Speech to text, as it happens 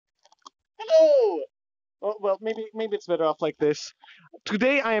well, maybe it's better off like this.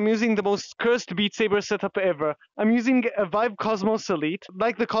 Today I am using the most cursed Beat Saber setup ever. I'm using a Vive Cosmos Elite,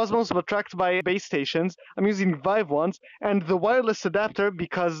 like the Cosmos but tracked by base stations. I'm using Vive ones, and the wireless adapter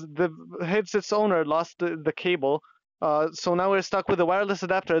because the headset's owner lost the cable. So now we're stuck with a wireless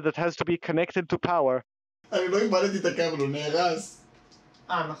adapter that has to be connected to power. אני לא איבדתי את הכבל, הוא נהרס.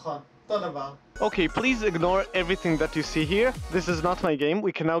 נכון, אותו דבר. Okay, please ignore everything that you see here. This is not my game.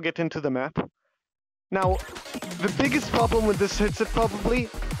 We can now get into the map. Now, the biggest problem with this headset probably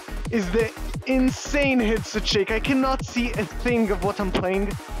is the insane headset shake. I cannot see a thing of what I'm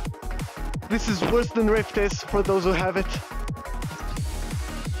playing. This is worse than Rift S for those who have it.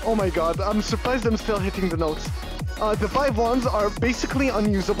 Oh my god, I'm surprised I'm still hitting the notes. The Vive ones are basically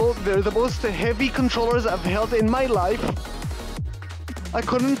unusable. They're the most heavy controllers I've held in my life. I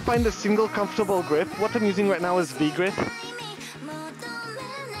couldn't find a single comfortable grip. What I'm using right now is V-grip.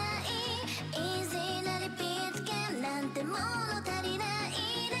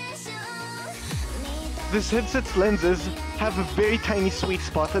 This headset's lenses have a very tiny sweet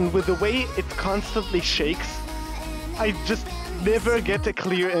spot, and with the way it constantly shakes, I just never get a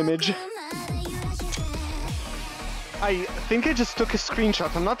clear image. I think I just took a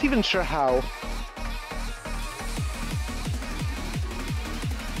screenshot. I'm not even sure how.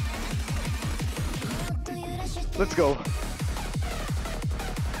 Let's go.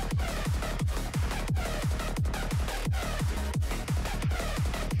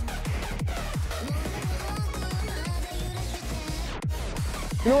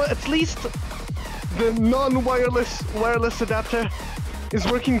 You know what, at least the wireless adapter is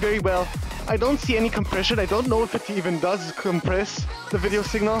working very well. I don't see any compression. I don't know if it even does compress the video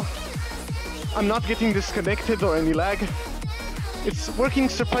signal. I'm not getting disconnected or any lag. It's working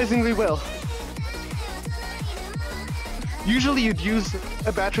surprisingly well. Usually you'd use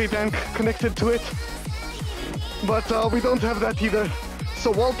a battery bank connected to it, but we don't have that either.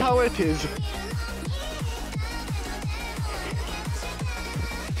 So wall power it is.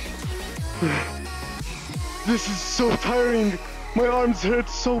 This is so tiring. My arms hurt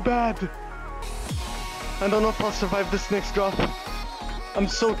so bad. I don't know if I'll survive this next drop. I'm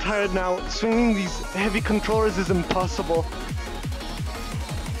so tired now. Swinging these heavy controllers is impossible.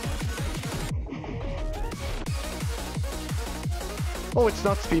 Oh, it's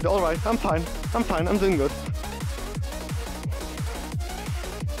not speed. Alright, I'm fine. I'm doing good.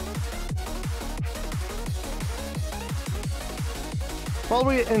 While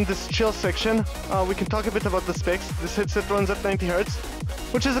we're in this chill section, we can talk a bit about the specs. This headset runs at 90 Hz,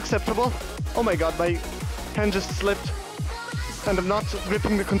 which is acceptable. Oh my god, my hand just slipped, and I'm not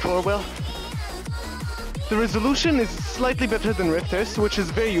gripping the controller well. The resolution is slightly better than Rift S, which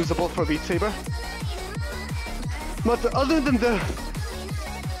is very usable for Beat Saber. But other than the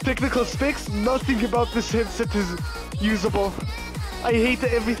technical specs, nothing about this headset is usable. I hate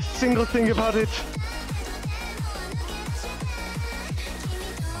every single thing about it.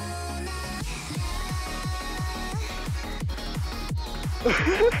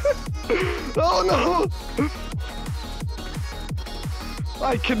 Oh no!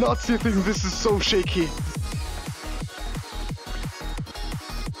 I cannot see things, this is so shaky.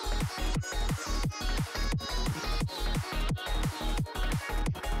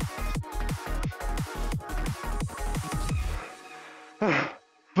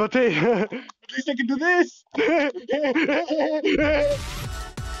 But hey, at least I can do this!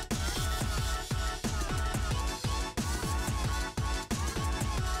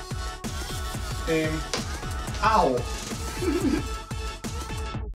 Ow!